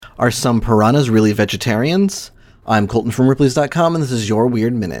Are some piranhas really vegetarians? I'm Colton from Ripley's.com, and this is your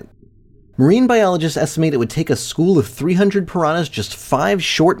Weird Minute. Marine biologists estimate it would take a school of 300 piranhas just 5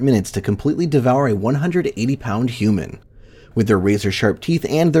 short minutes to completely devour a 180-pound human. With their razor-sharp teeth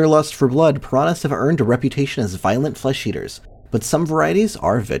and their lust for blood, piranhas have earned a reputation as violent flesh eaters, but some varieties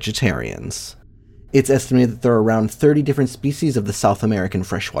are vegetarians. It's estimated that there are around 30 different species of the South American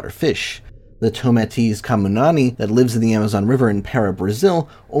freshwater fish. The Tomates camunani that lives in the Amazon River in Para, Brazil,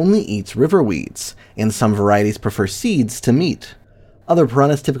 only eats river weeds, and some varieties prefer seeds to meat. Other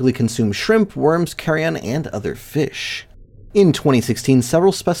piranhas typically consume shrimp, worms, carrion, and other fish. In 2016,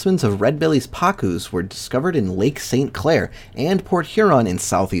 several specimens of Redbelly's pacus were discovered in Lake St. Clair and Port Huron in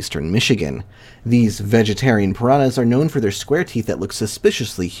southeastern Michigan. These vegetarian piranhas are known for their square teeth that look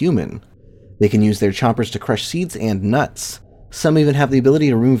suspiciously human. They can use their chompers to crush seeds and nuts. Some even have the ability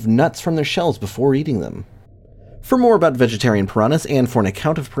to remove nuts from their shells before eating them. For more about vegetarian piranhas and for an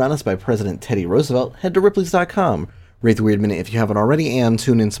account of piranhas by President Teddy Roosevelt, head to Ripley's.com. Rate the Weird Minute if you haven't already, and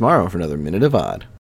tune in tomorrow for another Minute of Odd.